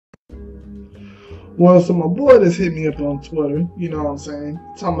Well, so my boy just hit me up on Twitter, you know what I'm saying?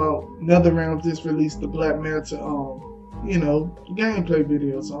 Talking about NetherRealm just released the Black Manta, you know, gameplay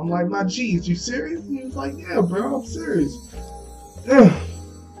video. So I'm like, my G's, you serious? He was like, yeah, bro, I'm serious.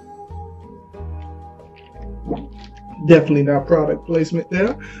 Definitely not product placement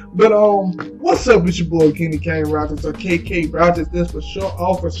there. But what's up with your boy Kenny Kane Rogers, or KK Rogers? This for sure,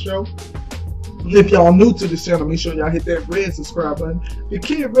 all for sure. If y'all new to this channel, make sure y'all hit that red subscribe button. The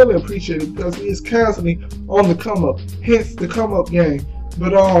kid really appreciate it because he is constantly on the come up, hence the come up game. But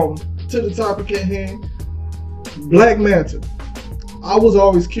to the topic at hand, Black Manta. I was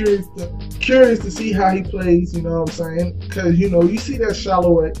always curious to see how he plays, you know what I'm saying? Because you know, you see that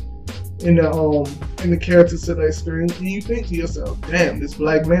silhouette in the character select screen, and you think to yourself, damn, this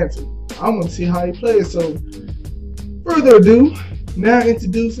Black Manta, I want to see how he plays. So further ado, now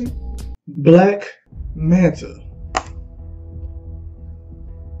introducing Black Manta.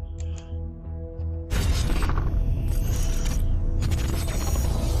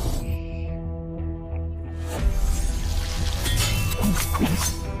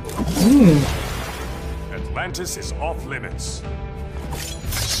 Atlantis is off limits.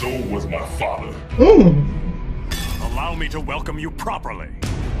 So was my father. Allow me to welcome you properly.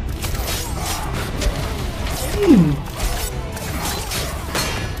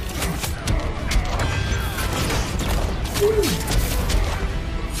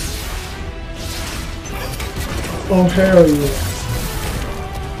 Oh, hell yeah.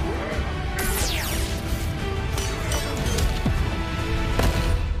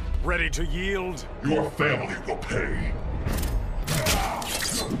 Ready to yield? Your family will pay.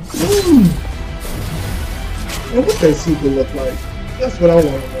 And what that super look like? That's what I want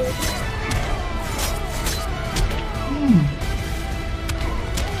to know.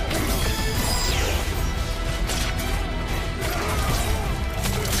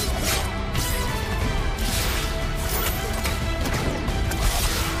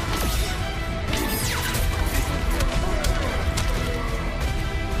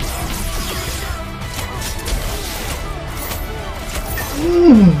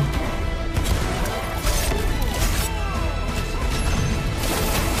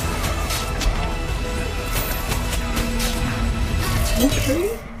 Okay.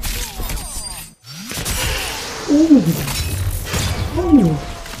 Ooh. Ooh.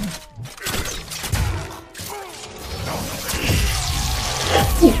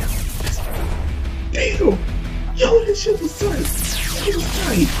 Damn. Yo, this shit was tight. It was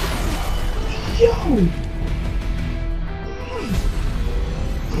tight. Yo.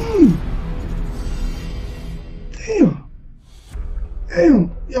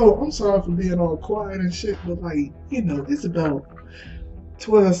 Damn. Yo, I'm sorry for being all quiet and shit, but like, you know, it's about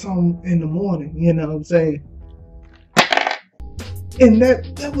 12 something in the morning, you know what I'm saying? And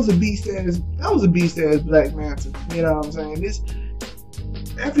that was a beast ass Black Manta, you know what I'm saying? This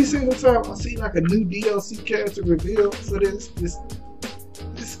every single time I see like a new DLC character revealed for this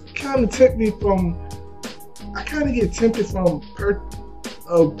kind of tempt me from, I kind of get tempted from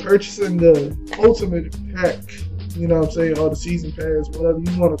purchasing the Ultimate Pack, you know what I'm saying, or the Season Pass, whatever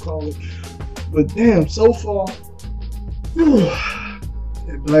you want to call it. But damn, so far,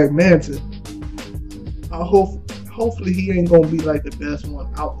 that Black Manta, hopefully he ain't gonna be like the best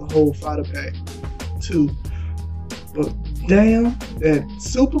one out the whole fighter pack too. But damn, that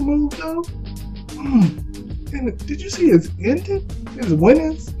super move though. And did you see his ending? His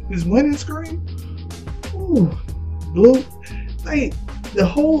winning screen? Ooh, blue. Like the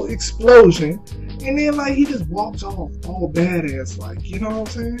whole explosion, and then like he just walks off all badass, like, you know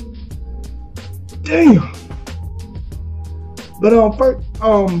what I'm saying? Damn. But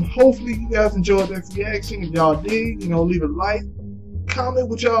hopefully you guys enjoyed this reaction. If y'all did, you know, leave a like, comment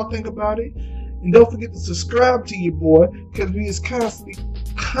what y'all think about it, and don't forget to subscribe to your boy, because we is constantly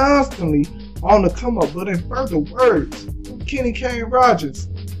on the come up. But in further words, Kenny Kane Rogers,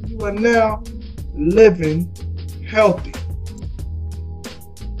 you are now living healthy.